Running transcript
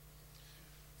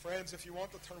Friends, if you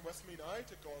want to turn with me now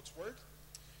to God's Word,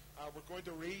 we're going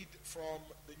to read from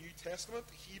the New Testament.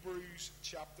 Hebrews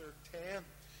chapter 10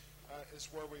 is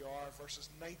where we are, verses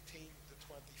 19 to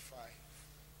 25.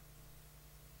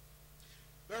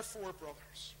 Therefore,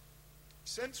 brothers,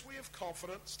 since we have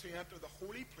confidence to enter the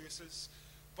holy places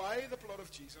by the blood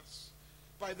of Jesus,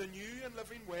 by the new and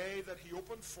living way that he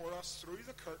opened for us through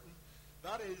the curtain,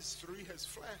 that is, through his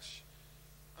flesh,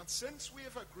 and since we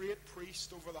have a great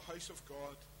priest over the house of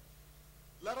God,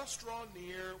 let us draw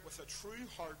near with a true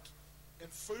heart in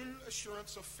full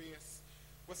assurance of faith,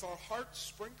 with our hearts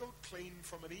sprinkled clean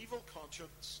from an evil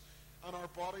conscience and our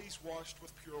bodies washed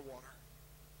with pure water.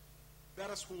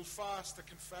 Let us hold fast the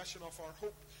confession of our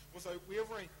hope without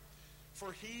wavering,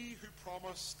 for he who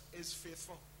promised is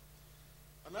faithful.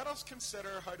 And let us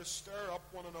consider how to stir up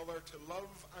one another to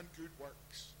love and good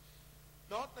works,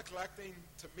 not neglecting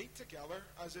to meet together,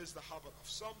 as is the habit of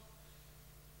some,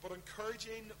 but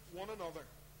encouraging one another,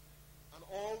 and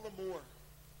all the more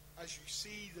as you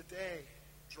see the day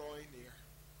drawing near.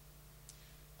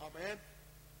 Amen.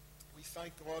 We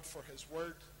thank God for his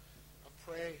word and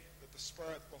pray that the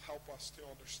Spirit will help us to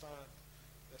understand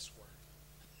this word.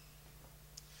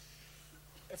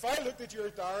 If I looked at your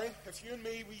diary, if you and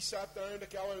me, we sat down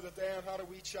together today and had a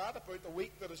wee chat about the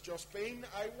week that has just been,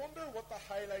 I wonder what the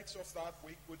highlights of that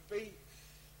week would be.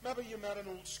 Maybe you met an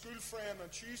old school friend on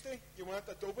Tuesday, you went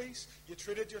to Dobie's, you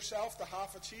treated yourself to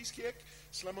half a cheesecake.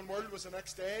 Slimming World was the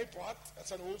next day, but it's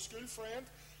an old school friend.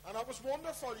 And it was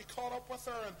wonderful. You caught up with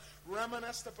her and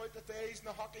reminisced about the days in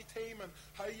the hockey team and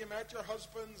how you met your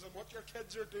husbands and what your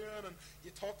kids are doing. And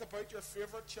you talked about your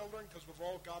favourite children, because we've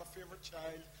all got a favourite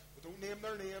child. We don't name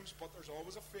their names, but there's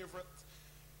always a favourite.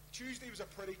 Tuesday was a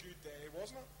pretty good day,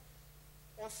 wasn't it?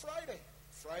 Or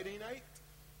Friday night.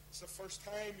 It's the first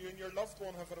time you and your loved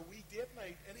one have had a wee date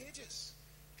night in ages.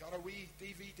 Got a wee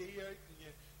DVD out and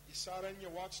you sat in, you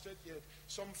watched it, you had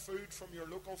some food from your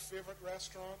local favourite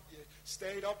restaurant, you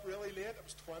stayed up really late, it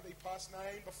was 9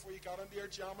 before you got into your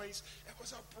jammies. It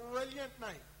was a brilliant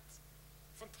night.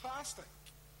 Fantastic.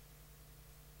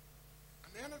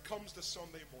 And then it comes to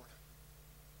Sunday morning.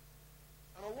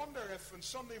 And I wonder if on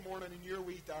Sunday morning in your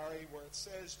wee diary where it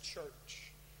says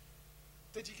church,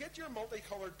 did you get your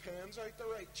multicoloured pens out to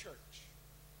write church?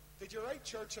 Did you write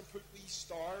church and put wee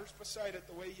stars beside it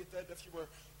the way you did if you were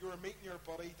meeting your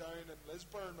buddy down in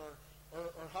Lisburn or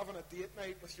having a date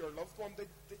night with your loved one?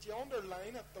 Did you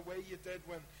underline it the way you did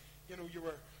when you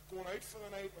were going out for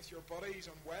the night with your buddies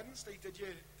on Wednesday? Did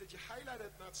you highlight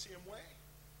it in that same way?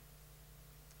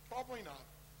 Probably not.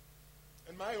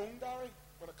 In my own diary,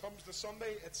 when it comes to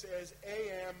Sunday, it says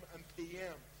AM and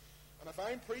PM. And if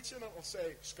I'm preaching, it will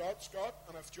say Scott.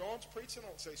 And if John's preaching, it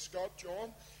will say Scott,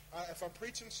 John. If I'm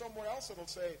preaching somewhere else, it will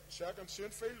say Second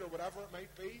Saintfield or whatever it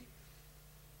might be.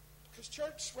 Because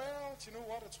church, well, do you know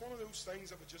what? It's one of those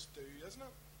things that we just do, isn't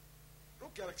it? We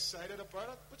don't get excited about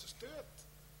it. We just do it.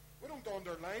 We don't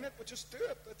underline it. We just do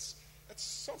it. It's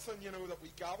something, that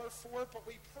we gather for, but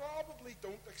we probably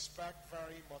don't expect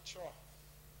very much of.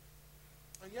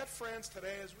 And yet, friends,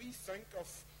 today, as we think of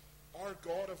our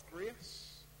God of grace,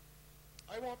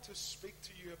 I want to speak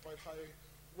to you about how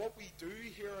what we do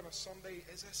here on a Sunday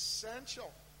is essential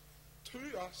to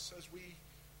us as we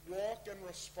walk in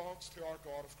response to our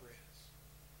God of grace.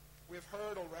 We've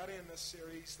heard already in this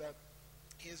series that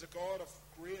he is a God of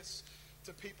grace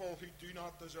to people who do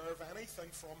not deserve anything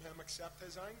from him except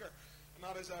his anger. And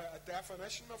that is a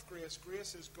definition of grace.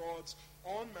 Grace is God's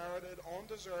unmerited,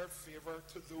 undeserved favour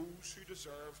to those who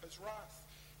deserve his wrath.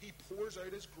 He pours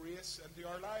out his grace into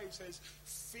our lives, his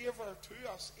favour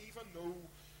to us, even though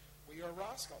we are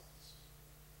rascals.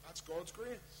 That's God's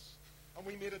grace. And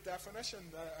we made a definition,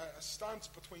 a stance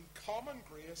between common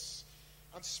grace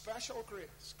and special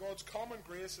grace. God's common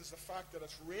grace is the fact that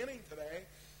it's raining today,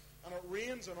 and it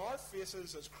rains on our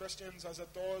faces as Christians as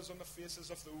it does on the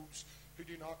faces of those who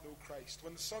do not know Christ.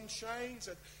 When the sun shines,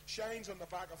 it shines on the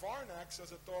back of our necks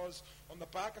as it does on the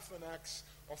back of the necks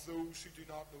of those who do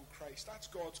not know Christ. That's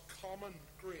God's common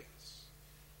grace.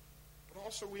 But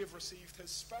also we have received his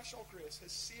special grace,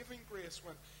 his saving grace,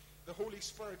 when the Holy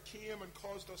Spirit came and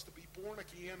caused us to be born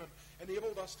again and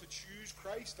enabled us to choose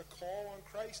Christ, to call on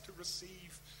Christ, to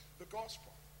receive the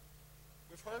gospel.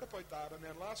 We've heard about that. And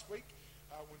then last week,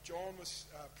 when John was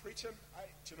preaching,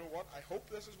 do you know what? I hope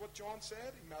this is what John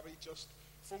said. He maybe just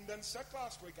phoned in sick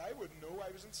last week. I wouldn't know.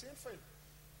 I was in Saintfield.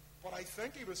 But I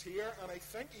think he was here, and I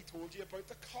think he told you about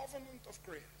the covenant of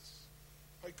grace.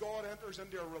 How God enters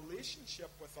into a relationship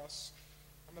with us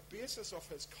on the basis of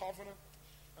his covenant.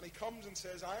 And he comes and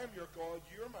says, I am your God,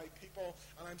 you're my people,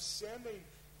 and I'm sending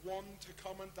one to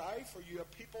come and die for you,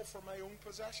 a people for my own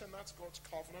possession. That's God's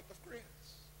covenant of grace.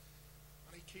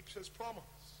 And he keeps his promise.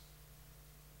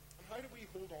 And how do we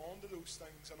hold on to those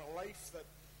things in a life that,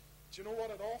 do you know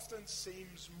what, it often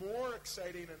seems more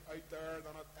exciting and out there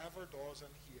than it ever does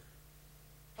in here?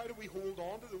 How do we hold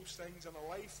on to those things in a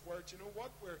life where, do you know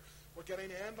what, we're getting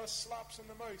endless slaps in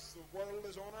the mouth. The world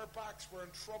is on our backs. We're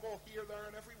in trouble here, there,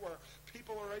 and everywhere.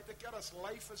 People are out to get us.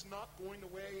 Life is not going the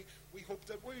way we hoped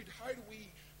it would. How do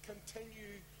we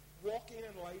continue walking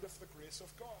in light of the grace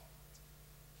of God?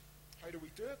 How do we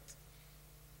do it?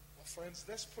 Well, friends,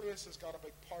 this place has got a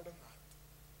big part in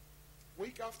that.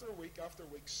 Week after week after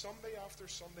week, Sunday after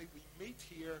Sunday, we meet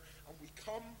here and we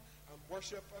come and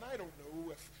worship. And I don't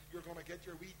know if you're going to get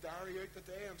your wee diary out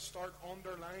today and start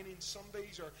underlining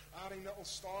Sundays or adding little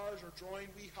stars or drawing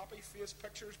wee happy face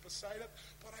pictures beside it,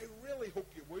 but I really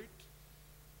hope you would,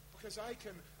 because I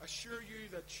can assure you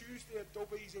that Tuesday at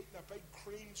Dobie's eating a big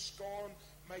cream scone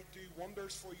might do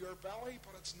wonders for your belly,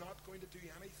 but it's not going to do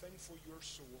anything for your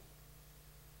soul.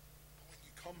 But when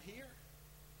you come here,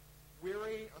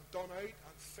 weary and done out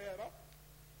and fed up,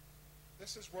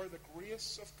 this is where the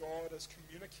grace of God is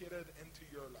communicated into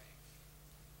your life.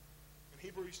 In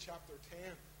Hebrews chapter 10,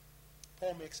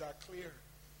 Paul makes that clear.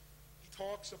 He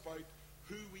talks about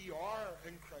who we are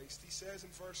in Christ. He says in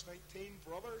verse 19,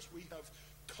 brothers, we have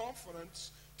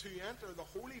confidence to enter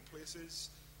the holy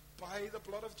places by the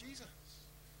blood of Jesus.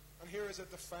 And here is a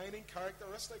defining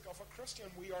characteristic of a Christian.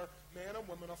 We are men and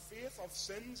women of faith. Our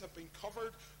sins have been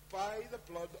covered by the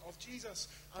blood of Jesus.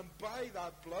 And by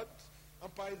that blood,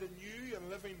 and by the new and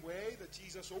living way that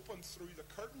Jesus opened through the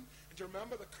curtain. And do you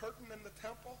remember the curtain in the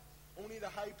temple? Only the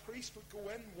high priest would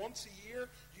go in once a year.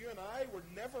 You and I would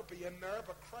never be in there,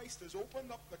 but Christ has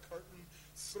opened up the curtain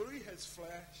through his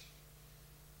flesh.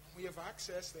 And we have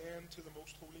access then to the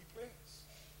most holy place.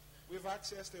 We have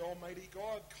access to Almighty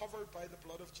God, covered by the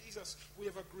blood of Jesus. We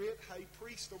have a great high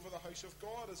priest over the house of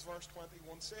God, as verse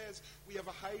 21 says. We have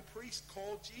a high priest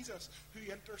called Jesus, who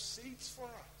intercedes for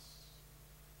us.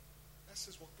 This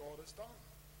is what God has done.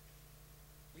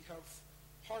 We have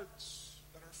hearts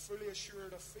that are fully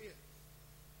assured of faith.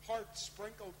 Hearts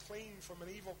sprinkled clean from an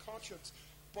evil conscience.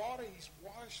 Bodies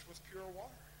washed with pure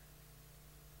water.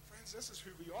 Friends, this is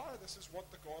who we are. This is what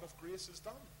the God of grace has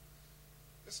done.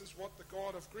 This is what the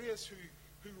God of grace,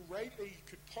 who rightly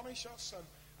could punish us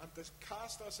and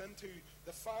cast us into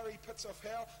the fiery pits of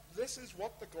hell, this is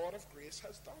what the God of grace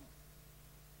has done.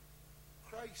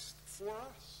 Christ for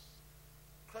us.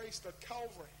 Christ at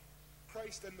Calvary,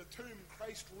 Christ in the tomb,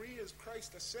 Christ raised,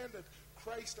 Christ ascended,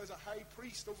 Christ as a high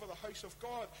priest over the house of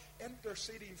God,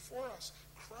 interceding for us.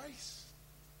 Christ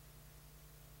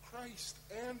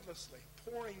endlessly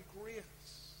pouring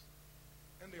grace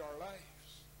into our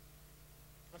lives.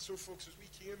 And so, folks, as we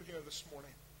came here this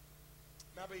morning,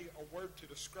 maybe a word to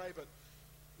describe it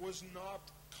was not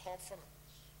confidence.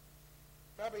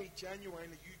 Maybe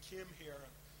genuinely you came here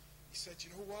and you said,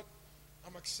 you know what?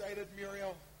 I'm excited,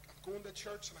 Muriel. I'm going to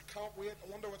church and I can't wait.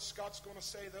 I wonder what Scott's going to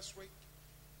say this week.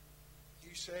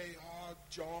 You say, oh,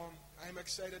 John, I'm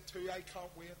excited too. I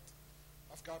can't wait.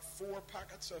 I've got 4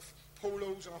 packets of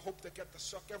polos and I hope to get to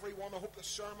suck every one. I hope the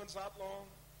sermon's that long.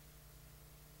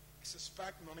 I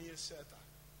suspect none of you said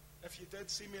that. If you did,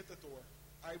 see me at the door.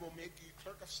 I will make you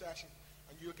clerk of session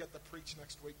and you'll get to preach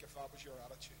next week if that was your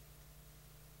attitude.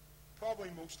 Probably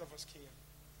most of us came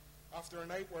after a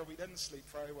night where we didn't sleep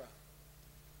very well.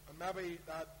 And maybe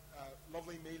that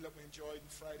lovely meal that we enjoyed on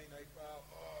Friday night, well,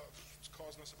 it's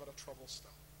causing us a bit of trouble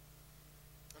still.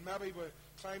 And maybe we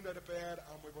climbed out of bed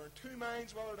and we were in 2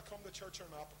 minds whether to come to church or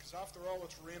not, because after all,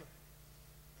 it's raining.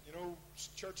 And you know,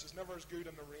 church is never as good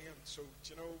in the rain, so,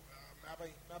 you know,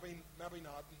 maybe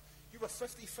not. And you were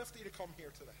 50-50 to come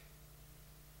here today.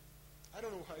 I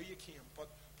don't know how you came, but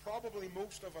probably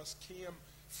most of us came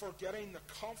forgetting the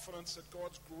confidence that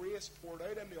God's grace poured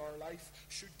out into our life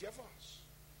should give us.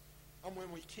 And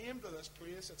when we came to this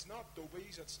place, it's not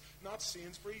Dobie's, it's not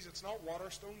Sainsbury's, it's not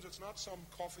Waterstones, it's not some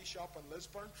coffee shop in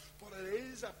Lisburn, but it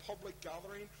is a public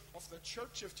gathering of the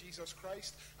Church of Jesus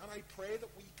Christ, and I pray that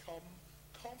we come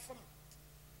confident.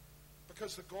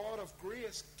 Because the God of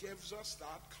grace gives us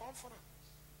that confidence.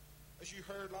 As you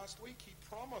heard last week, he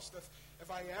promised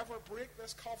if I ever break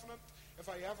this covenant, if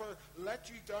I ever let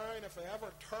you down, if I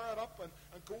ever tear it up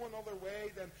and go another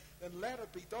way, then let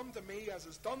it be done to me as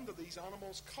is done to these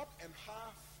animals, cut in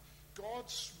half. God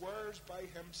swears by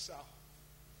himself,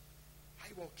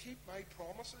 I will keep my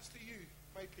promises to you,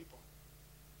 my people.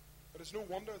 But it's no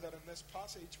wonder that in this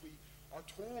passage we are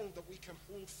told that we can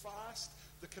hold fast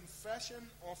the confession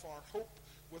of our hope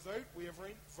without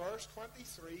wavering. Verse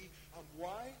 23, and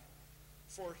why?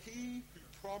 For he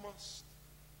who promised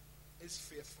is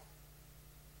faithful.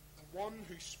 The one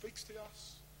who speaks to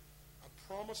us and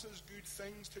promises good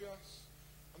things to us,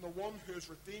 and the one who has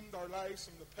redeemed our lives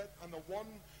from the pit, and the one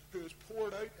who has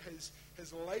poured out his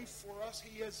life for us,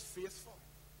 he is faithful.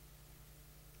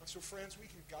 And so, friends, we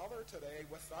can gather today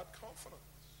with that confidence.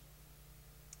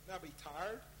 Maybe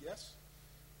tired, yes.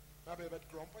 Maybe a bit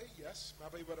grumpy, yes.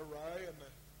 Maybe with a row in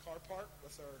the car park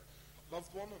with our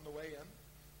loved one on the way in.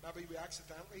 Maybe we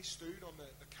accidentally stood on the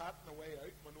cat on the way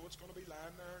out. We know it's going to be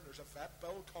lying there, and there's a vet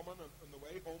bill coming on the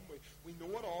way home. We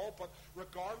know it all, but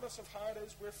regardless of how it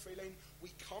is we're feeling, we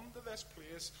come to this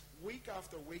place week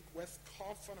after week with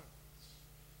confidence.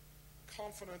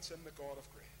 Confidence in the God of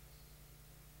grace.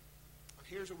 And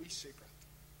here's a wee secret.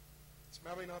 It's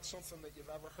maybe not something that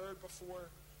you've ever heard before.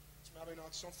 It's maybe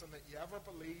not something that you ever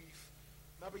believe.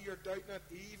 Maybe you're doubting it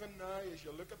even now as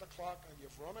you look at the clock and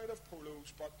you've run out of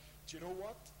polos. But do you know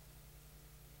what?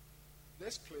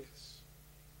 This place,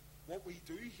 what we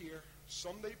do here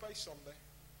Sunday by Sunday,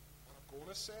 and I'm going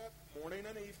to say it morning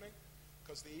and evening,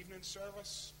 because the evening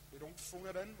service, we don't phone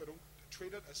it in, we don't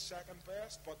treat it as second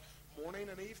best, but morning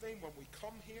and evening when we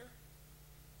come here,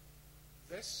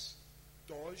 this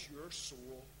does your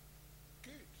soul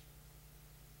good.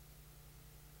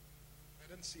 I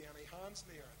didn't see any hands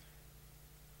in the air.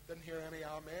 Didn't hear any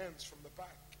amens from the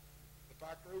back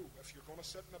row. If you're going to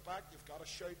sit in the back, you've got to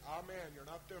shout amen. You're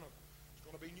not doing it. There's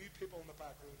going to be new people in the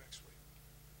back row next week.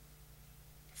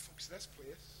 But folks, this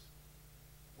place,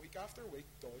 week after week,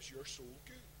 does your soul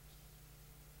good.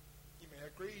 You may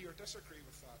agree or disagree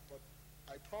with that, but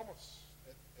I promise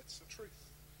it's the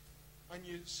truth. And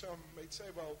some might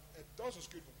say, well, it does us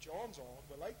good when John's on.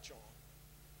 We like John.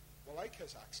 We like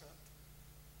his accent.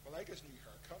 We like his new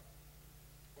haircut.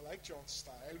 We like John's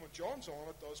style. When John's on,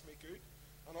 it does me good.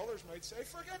 And others might say,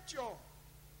 forget John.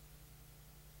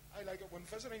 I like it when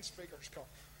visiting speakers come.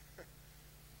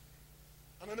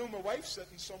 And I know my wife's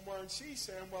sitting somewhere and she's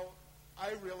saying, well,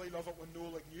 I really love it when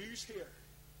Noel Agnew's here.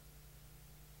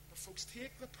 But folks,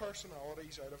 take the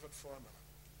personalities out of it for a minute.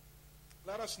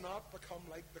 Let us not become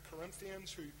like the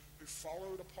Corinthians who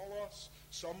followed Apollos.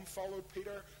 Some followed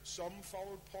Peter. Some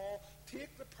followed Paul.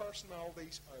 Take the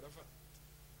personalities out of it.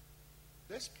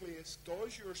 This place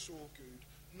does your soul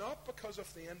good, not because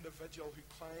of the individual who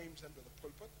climbs into the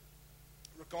pulpit,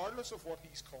 regardless of what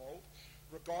he's called,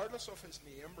 regardless of his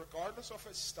name, regardless of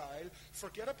his style.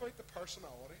 Forget about the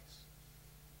personalities.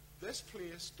 This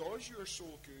place does your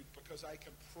soul good because I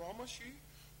can promise you,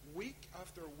 week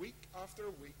after week after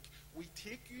week, we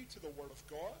take you to the Word of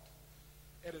God.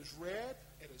 It is read,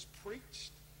 it is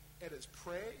preached, it is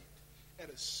prayed, it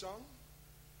is sung.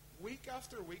 Week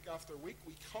after week after week,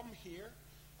 we come here,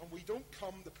 and we don't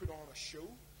come to put on a show.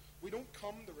 We don't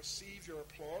come to receive your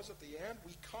applause at the end.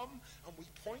 We come and we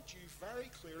point you very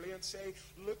clearly and say,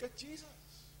 look at Jesus.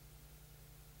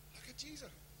 Look at Jesus.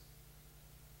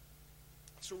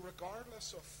 So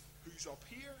regardless of who's up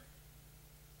here,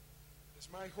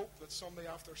 it's my hope that Sunday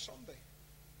after Sunday,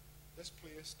 this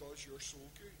place does your soul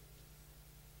good.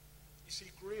 You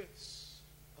see, grace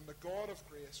and the God of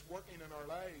grace working in our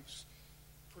lives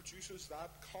produces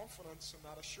that confidence and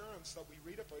that assurance that we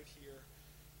read about here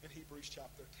in Hebrews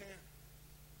chapter 10.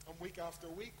 And week after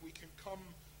week we can come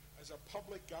as a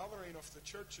public gathering of the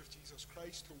Church of Jesus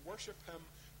Christ to worship Him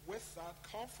with that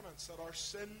confidence that our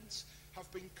sins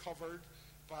have been covered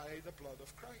by the blood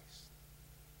of Christ.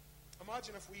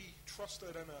 Imagine if we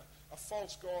trusted in a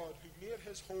false God who made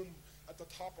his home at the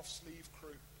top of Slieve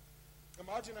Croo.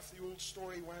 Imagine if the old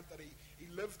story went that he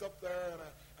lived up there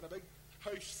in a big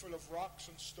house full of rocks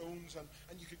and stones,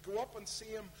 and you could go up and see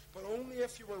him, but only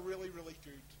if you were really, really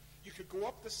good. You could go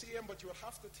up to see him, but you would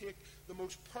have to take the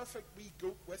most perfect wee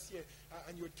goat with you,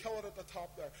 and you would kill it at the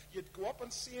top there. You'd go up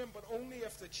and see him, but only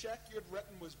if the check you'd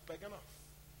written was big enough.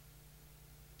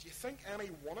 Do you think any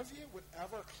one of you would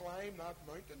ever climb that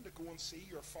mountain to go and see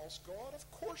your false god? Of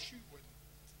course you wouldn't.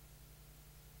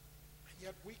 And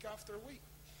yet week after week,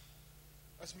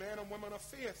 as men and women of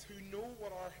faith who know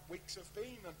what our weeks have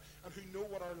been and who know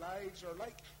what our lives are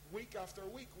like, week after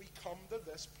week we come to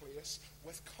this place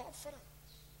with confidence.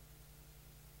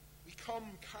 We come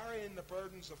carrying the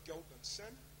burdens of guilt and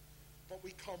sin, but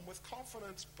we come with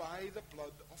confidence by the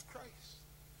blood of Christ.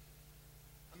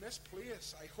 And this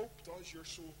place, I hope, does your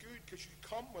soul good because you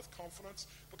come with confidence,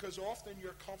 because often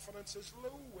your confidence is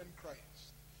low in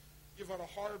Christ. You've had a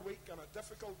hard week and a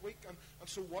difficult week, and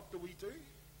so what do?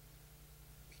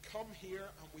 We come here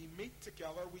and we meet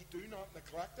together. We do not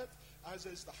neglect it, as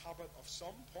is the habit of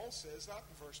some. Paul says that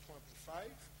in verse 25.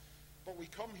 But we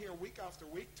come here week after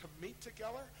week to meet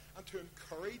together and to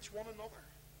encourage one another.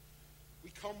 We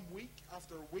come week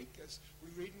after week, as we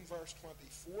read in verse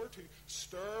 24, to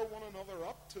stir one another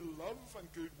up to love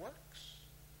and good works.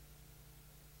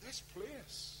 This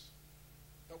place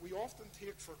that we often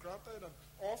take for granted and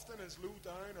often is low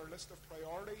down our list of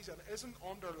priorities and isn't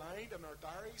underlined in our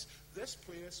diaries, this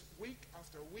place, week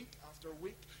after week after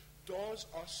week, does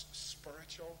us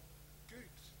spiritual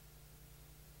good.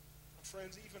 And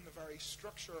friends, even the very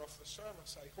structure of the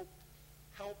service, I hope,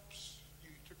 helps you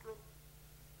to grow.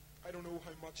 I don't know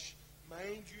how much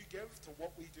mind you give to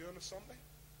what we do on a Sunday.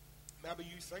 Maybe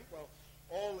you think, well,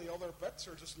 all the other bits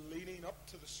are just leading up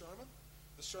to the sermon.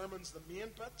 The sermon's the main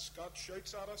bit. Scott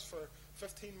shouts at us for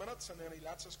 15 minutes and then he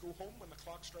lets us go home when the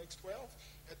clock strikes 12.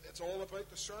 It's all about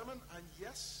the sermon. And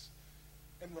yes,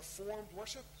 in Reformed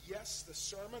worship, yes, the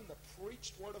sermon, the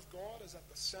preached Word of God is at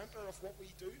the center of what we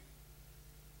do.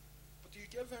 But do you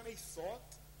give any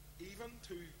thought even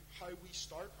to how we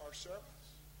start our service?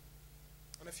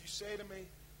 And if you say to me,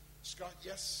 Scott,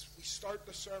 yes, we start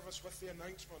the service with the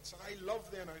announcements, and I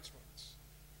love the announcements.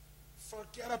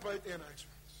 Forget about the announcements.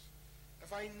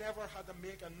 If I never had to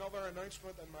make another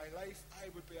announcement in my life, I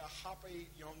would be a happy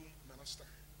young minister.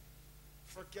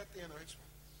 Forget the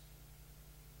announcements.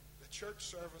 The church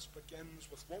service begins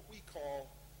with what we call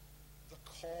the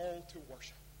call to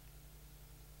worship.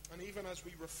 And even as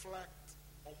we reflect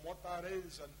on what that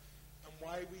is and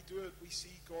why we do it, we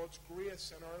see God's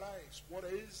grace in our lives. What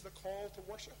is the call to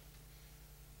worship?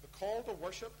 The call to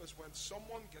worship is when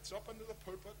someone gets up into the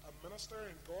pulpit, a minister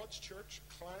in God's church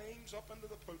climbs up into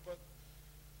the pulpit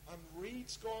and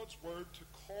reads God's word to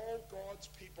call God's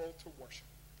people to worship.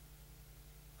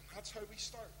 And that's how we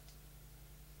start.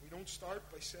 We don't start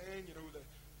by saying,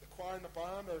 the choir and the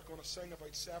band are going to sing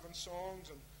about 7 songs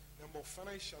and then we'll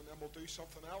finish and then we'll do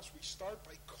something else. We start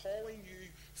by calling you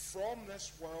from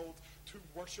this world to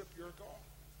worship your God.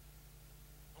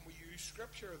 And we use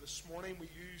Scripture. This morning we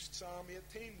used Psalm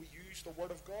 18. We used the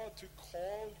Word of God to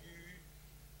call you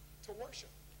to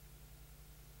worship.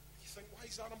 You think, why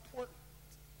is that important?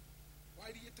 Why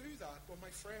do you do that? Well, my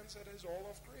friends, it is all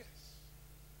of grace.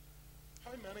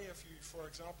 How many of you, for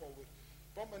example, would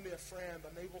bump into a friend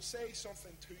and they will say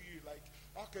something to you like,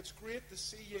 oh, it's great to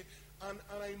see you, and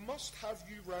I must have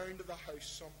you round to the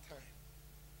house sometime.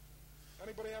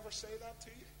 Anybody ever say that to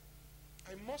you?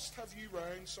 I must have you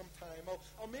round sometime.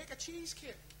 I'll make a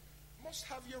cheesecake. Must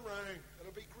have you round.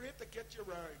 It'll be great to get you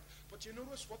round. But you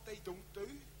notice what they don't do?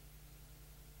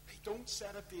 They don't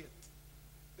set a date.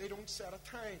 They don't set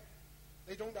a time.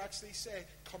 They don't actually say,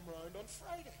 come round on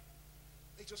Friday.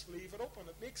 They just leave it open.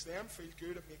 It makes them feel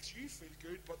good. It makes you feel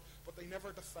good, but they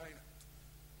never define it.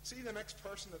 See the next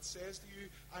person that says to you,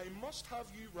 I must have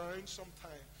you round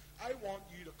sometime. I want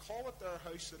you to call at their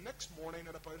house the next morning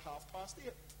at about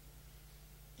 8:30.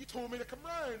 You told me to come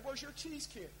round. Where's your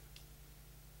cheesecake?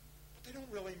 But they don't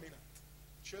really mean it.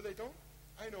 Sure they don't?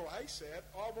 I know I said,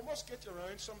 oh, we must get you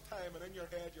round sometime. And in your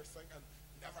head you're thinking,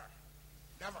 never,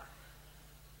 never.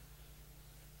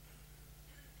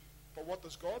 But what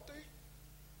does God do?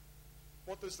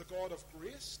 What does the God of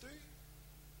grace do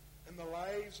in the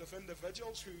lives of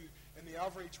individuals who in the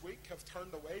average week have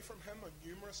turned away from him on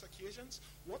numerous occasions?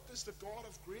 What does the God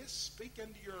of grace speak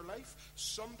into your life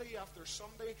Sunday after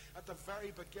Sunday at the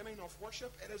very beginning of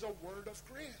worship? It is a word of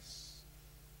grace.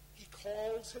 He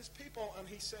calls his people and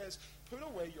he says, put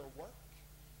away your work,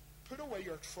 put away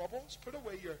your troubles, put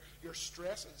away your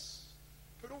stresses.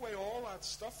 Put away all that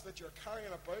stuff that you're carrying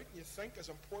about and you think is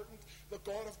important. The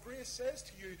God of grace says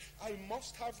to you, I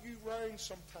must have you round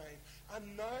sometime. And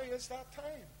now is that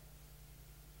time.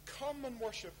 Come and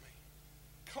worship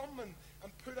me. Come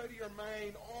and put out of your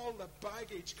mind all the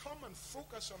baggage. Come and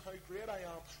focus on how great I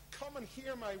am. Come and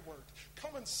hear my word.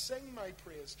 Come and sing my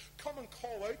praise. Come and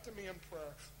call out to me in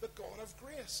prayer. The God of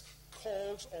grace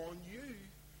calls on you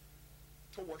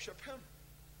to worship him.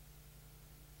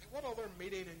 What other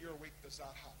meeting in your week does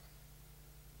that happen?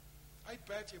 I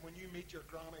bet you when you meet your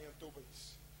granny in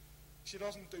Dobies, she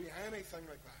doesn't do anything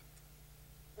like that.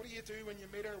 What do you do when you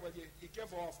meet her? Well, you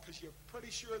give off because you're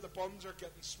pretty sure the buns are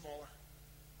getting smaller.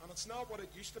 And it's not what it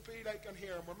used to be like in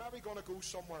here. And we're maybe going to go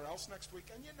somewhere else next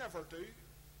week. And you never do.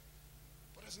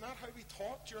 But isn't that how we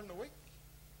talk during the week?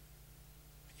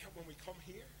 And yet when we come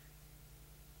here,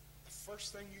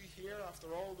 first thing you hear after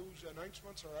all those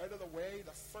announcements are out of the way,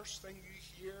 the first thing you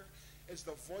hear is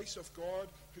the voice of God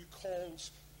who calls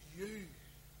you.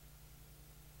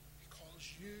 He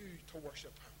calls you to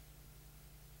worship him.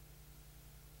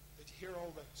 Did you hear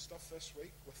all the stuff this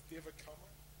week with David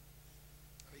Cameron?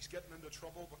 And he's getting into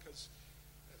trouble because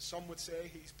some would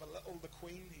say he's belittled the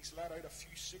Queen. He's let out a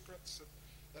few secrets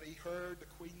that he heard the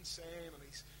Queen saying, and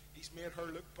he's made her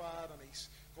look bad, and he's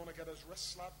going to get his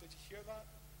wrist slapped. Did you hear that?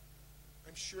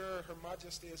 I'm sure Her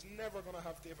Majesty is never going to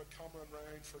have David Cameron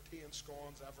round for tea and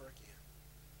scones ever again.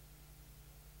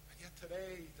 And yet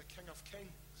today, the of Kings.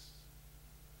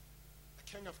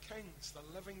 The King of Kings,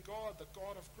 the living God, the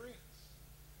God of grace,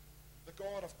 the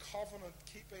God of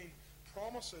covenant-keeping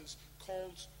promises,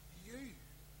 calls you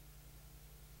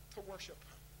to worship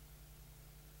him.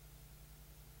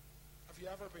 Have you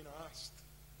ever been asked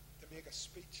to make a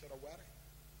speech at a wedding?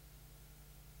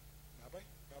 Maybe,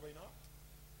 maybe not.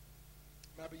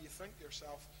 Maybe you think to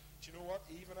yourself, do you know what,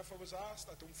 even if I was asked,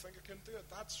 I don't think I can do it.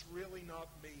 That's really not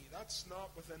me. That's not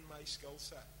within my skill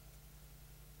set.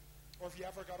 Or have you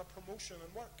ever got a promotion in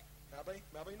work? Maybe,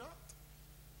 maybe not.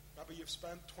 Maybe you've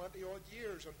spent 20-odd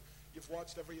years and you've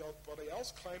watched everybody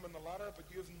else climbing the ladder, but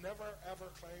you've never, ever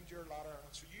climbed your ladder.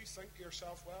 And so you think to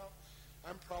yourself, well,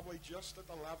 I'm probably just at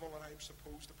the level that I'm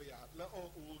supposed to be at.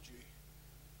 Little old you.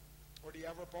 Or do you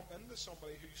ever bump into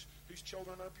somebody whose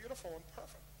children are beautiful and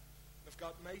perfect? They've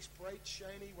got nice, bright,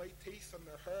 shiny white teeth, and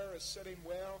their hair is sitting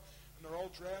well, and they're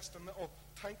all dressed in little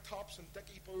tank tops and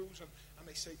dicky bows, and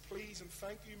they say, please and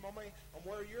thank you, Mummy. And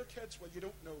where are your kids? Well, you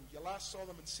don't know. You last saw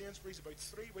them in Sainsbury's about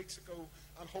 3 weeks ago,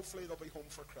 and hopefully they'll be home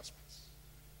for Christmas.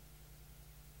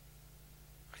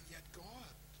 And yet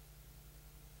God,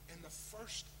 in the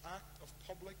first act of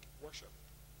public worship,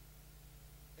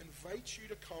 invites you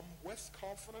to come with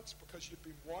confidence because you've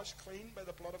been washed clean by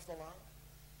the blood of the Lamb.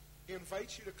 He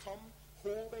invites you to come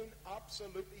holding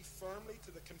absolutely firmly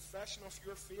to the confession of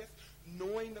your faith,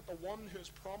 knowing that the one who has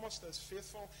promised is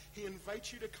faithful. He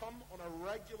invites you to come on a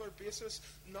regular basis,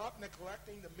 not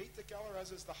neglecting to meet together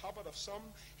as is the habit of some.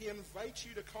 He invites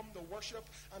you to come to worship,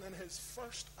 and in his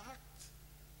first act,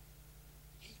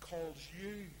 he calls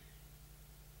you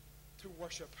to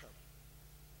worship him.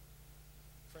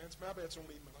 Friends, maybe it's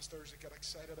only ministers that get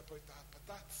excited about that, but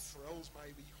that thrills my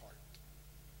wee heart.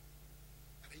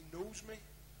 And he knows me,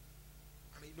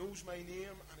 and he knows my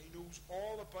name, and he knows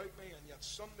all about me, and yet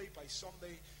Sunday by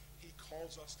Sunday, he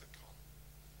calls us to come.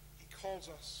 He calls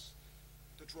us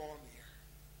to draw near.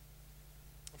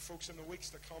 And folks, in the weeks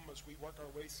to come, as we work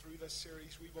our way through this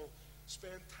series, we will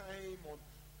spend time on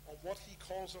what he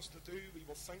calls us to do. We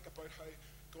will think about how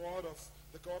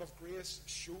the God of grace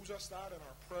shows us that in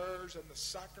our prayers, in the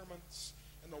sacraments,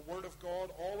 in the Word of God.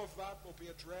 All of that will be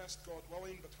addressed, God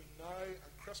willing, between now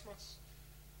and Christmas.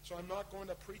 So I'm not going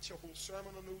to preach a whole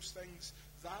sermon on those things.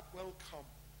 That will come.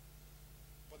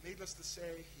 But needless to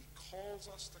say, he calls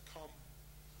us to come,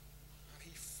 and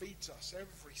he feeds us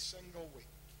every single week.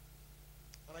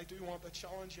 And I do want to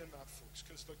challenge you in that, folks,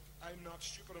 because I'm not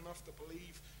stupid enough to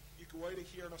believe you go out of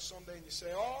here on a Sunday and you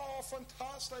say, oh,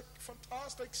 fantastic,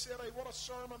 fantastic, Sadie, what a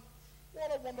sermon.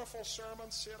 What a wonderful sermon,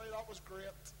 Sadie, that was great.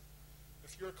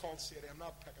 If you're called Sadie, I'm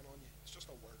not picking on you. It's just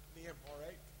a word, name, all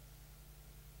right?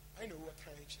 I know at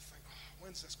times you think, oh,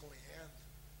 when's this going to end?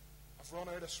 I've run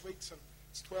out of sweets and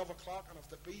it's 12 o'clock and I have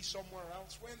to be somewhere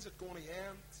else. When's it going to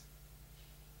end?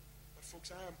 But folks,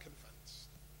 I am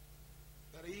convinced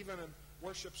that even in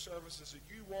worship services that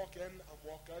you walk in and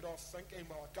walk out of thinking,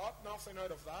 well, I got nothing out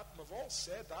of that, and we've all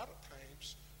said that at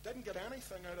times, didn't get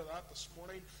anything out of that this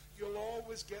morning, you'll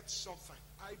always get something.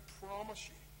 I promise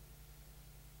you.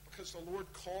 Because the Lord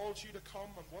calls you to come,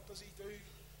 and what does he do?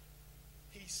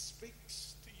 He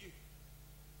speaks to you.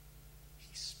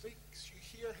 He speaks. You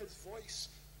hear his voice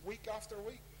week after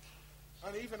week.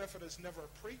 And even if it is never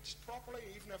preached properly,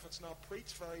 even if it's not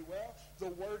preached very well, the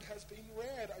word has been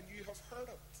read and you have heard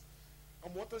it.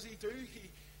 And what does he do?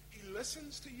 He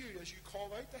listens to you as you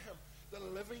call out to him. The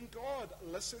living God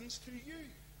listens to you.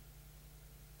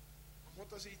 And what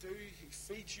does he do? He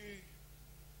feeds you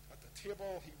at the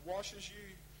table. He washes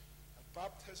you at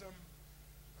baptism.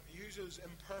 And he uses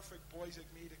imperfect boys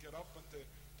like me to get up and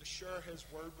to share his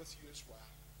word with you as well.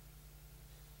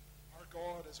 Our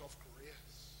God is of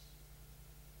grace.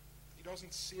 He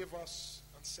doesn't save us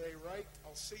and say, right,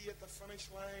 I'll see you at the finish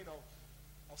line.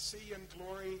 I'll see you in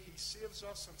glory. He saves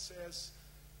us and says,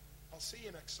 I'll see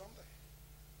you next Sunday.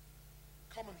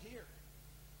 Come and hear.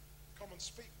 Come and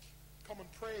speak. Come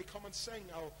and pray. Come and sing.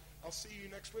 I'll see you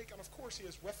next week. And of course he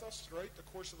is with us throughout the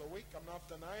course of the week. I'm not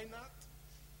denying that.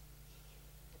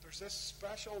 But there's this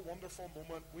special, wonderful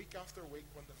moment week after week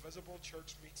when the visible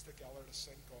church meets together to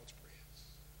sing God's praise.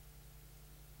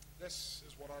 This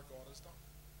is what our God has done.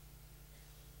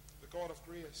 The God of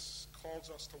grace calls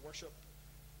us to worship.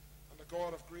 And the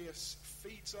God of grace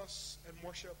feeds us in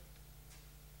worship.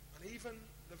 And even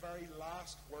the very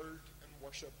last word in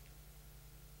worship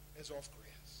is of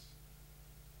grace.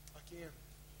 Again,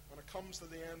 when it comes to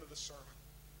the end of the sermon,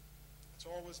 it's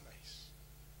always nice.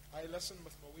 I listen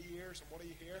with my wee ears, and what do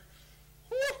you hear?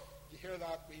 Whoo! You hear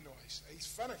that wee noise. He's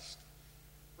finished.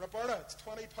 Roberta, it's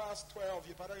 12:20.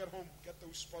 You better get home. Get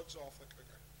those spuds off the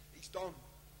cooker. He's done.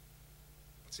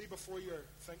 But see, before you're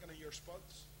thinking of your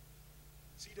spuds,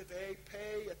 See, today,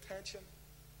 pay attention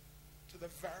to the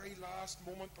very last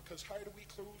moment, because how do we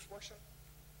close worship?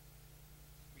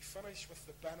 We finish with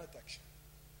the benediction.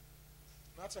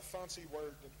 And that's a fancy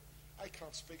word, and I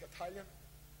can't speak Italian.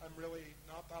 I'm really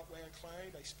not that way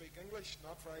inclined. I speak English,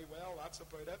 not very well. That's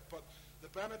about it. But the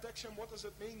benediction, what does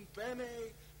it mean? Bene,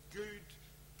 good,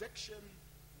 diction,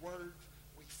 word.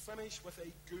 We finish with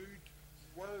a good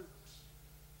word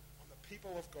on the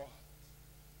people of God.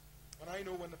 And I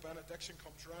know when the benediction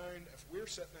comes round, if we're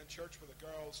sitting in church with the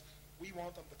girls, we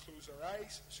want them to close their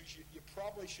eyes. So you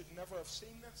probably should never have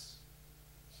seen this.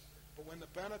 But when the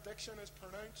benediction is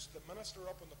pronounced, the minister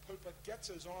up in the pulpit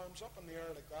gets his arms up in the air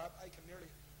like that. I can nearly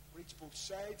reach both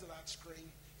sides of that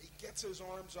screen. He gets his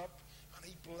arms up and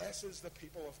he blesses the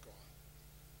people of God.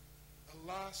 The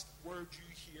last word you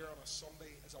hear on a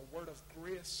Sunday is a word of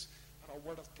grace and a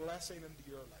word of blessing into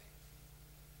your life.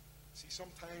 See,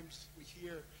 sometimes we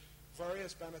hear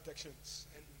various benedictions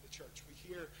in the church. We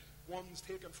hear ones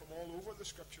taken from all over the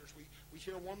scriptures. We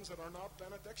hear ones that are not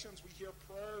benedictions. We hear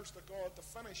prayers to God to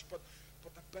finish, but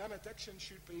the benediction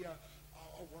should be a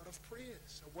word of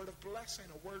praise, a word of blessing,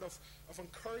 a word of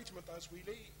encouragement as we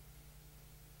leave.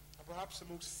 And perhaps the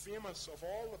most famous of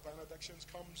all the benedictions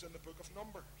comes in the book of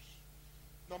Numbers.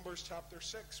 Numbers chapter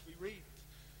 6, we read,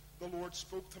 "The Lord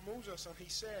spoke to Moses, and he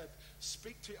said,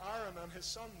 Speak to Aaron and his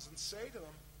sons, and say to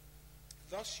them,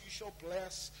 Thus you shall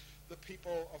bless the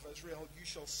people of Israel. You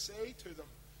shall say to them,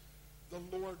 The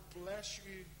Lord bless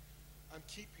you and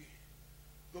keep you.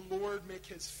 The Lord make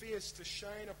his face to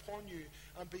shine upon you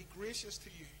and be gracious to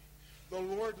you. The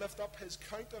Lord lift up his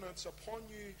countenance upon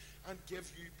you and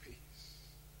give you peace."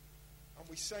 And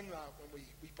we sing that when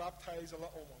we baptize a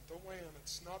little one, don't we? And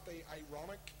it's not the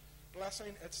ironic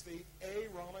blessing, it's the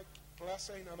Aaronic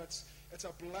blessing, and it's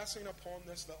a blessing upon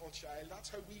this little child. That's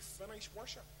how we finish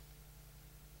worship.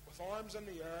 With arms in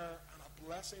the air and a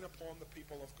blessing upon the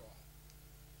people of God.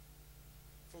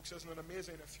 Folks, isn't it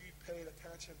amazing if you paid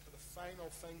attention to the final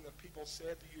thing that people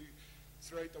said to you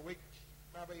throughout the week?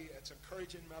 Maybe it's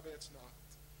encouraging, maybe it's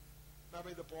not.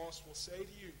 Maybe the boss will say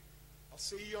to you, "I'll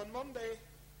see you on Monday."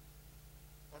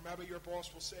 Or maybe your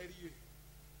boss will say to you,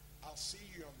 "I'll see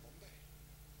you on Monday."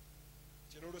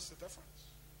 Do you notice the difference?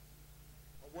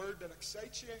 A word that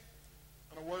excites you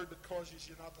and a word that causes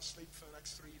you not to sleep for the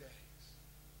next 3 days.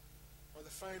 Or the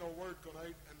final word going out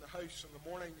in the house in the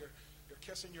morning, you're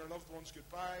kissing your loved ones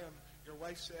goodbye, and your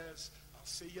wife says, "I'll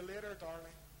see you later,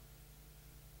 darling."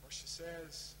 Or she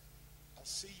says, "I'll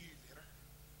see you later."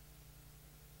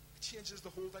 It changes the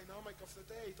whole dynamic of the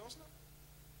day, doesn't it?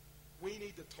 We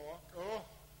need to talk. Oh,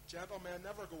 gentlemen,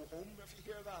 never go home if you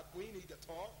hear that. We need to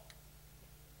talk.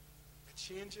 It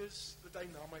changes the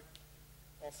dynamic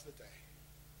of the day.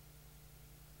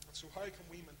 And so how can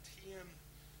we maintain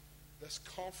this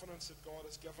confidence that God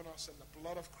has given us in the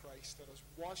blood of Christ that has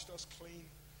washed us clean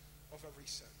of every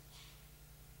sin?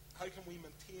 How can we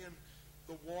maintain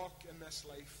the walk in this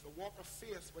life, the walk of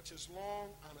faith, which is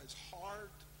long and is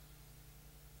hard?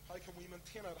 How can we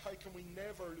maintain it? How can we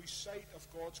never lose sight of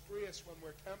God's grace when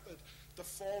we're tempted to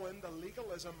fall into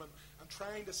legalism and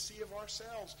trying to save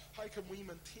ourselves? How can we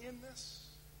maintain this?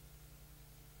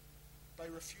 By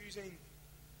refusing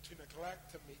to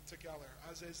neglect to meet together,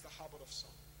 as is the habit of some.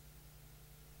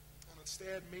 And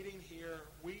instead meeting here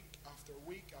week after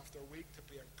week after week to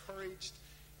be encouraged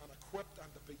and equipped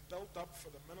and to be built up for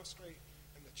the ministry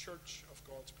in the church of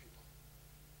God's people.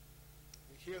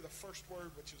 We hear the first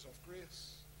word, which is of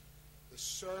grace, the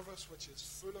service, which is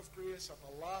full of grace, and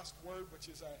the last word, which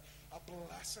is a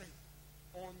blessing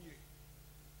on you.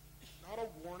 Not a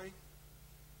warning.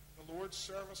 The Lord's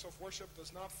service of worship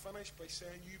does not finish by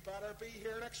saying, "You better be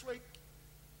here next week."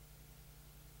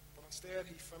 But instead,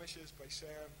 he finishes by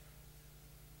saying,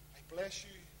 "I bless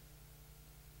you,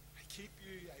 I keep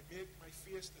you, I make my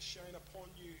face to shine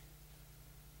upon you."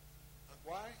 And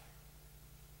why?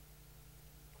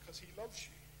 Because he loves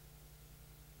you.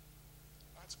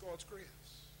 That's God's grace.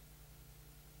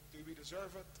 Do we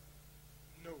deserve it?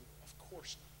 No, of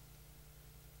course not.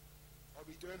 Are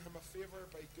we doing him a favor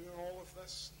by doing all of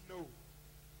this? No,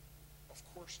 of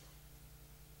course not.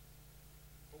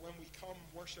 But when we come,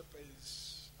 worship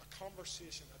is a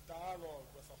conversation, a dialogue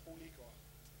with a holy God,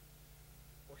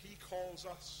 where he calls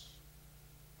us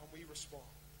and we respond,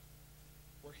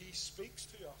 where he speaks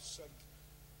to us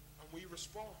and we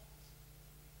respond,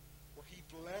 where he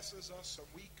blesses us and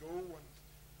we go and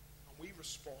we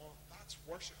respond. That's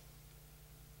worship.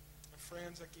 And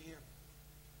friends, again,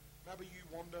 maybe you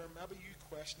wonder, maybe you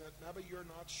question it, maybe you're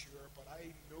not sure, but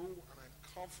I know and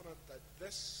I'm confident that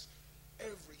this,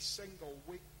 every single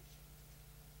week,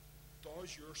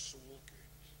 does your soul good.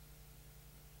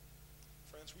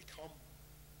 Friends, we come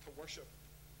worship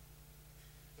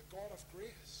the God of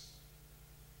grace.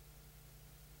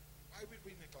 Why would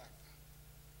we neglect that?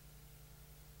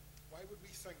 Why would we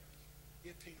think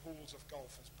 18 holes of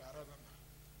golf is better than that?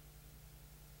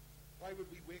 Why would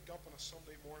we wake up on a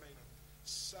Sunday morning and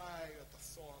sigh at the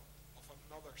thought of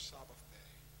another Sabbath day?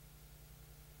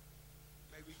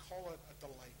 May we call it a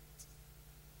delight.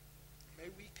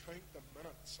 May we count the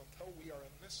minutes until we are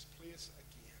in this place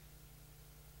again,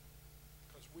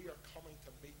 because we are coming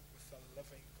to meet with the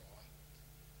living God.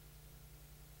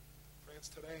 Friends,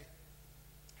 today,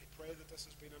 I pray that this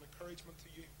has been an encouragement to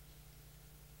you.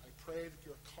 I pray that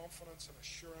your confidence and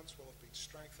assurance will have been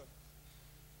strengthened.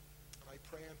 And I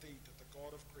pray indeed that the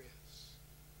God of grace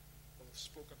will have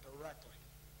spoken directly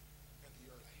into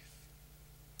your life.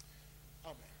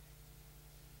 Amen.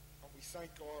 And we thank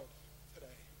God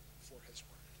today for his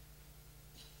word.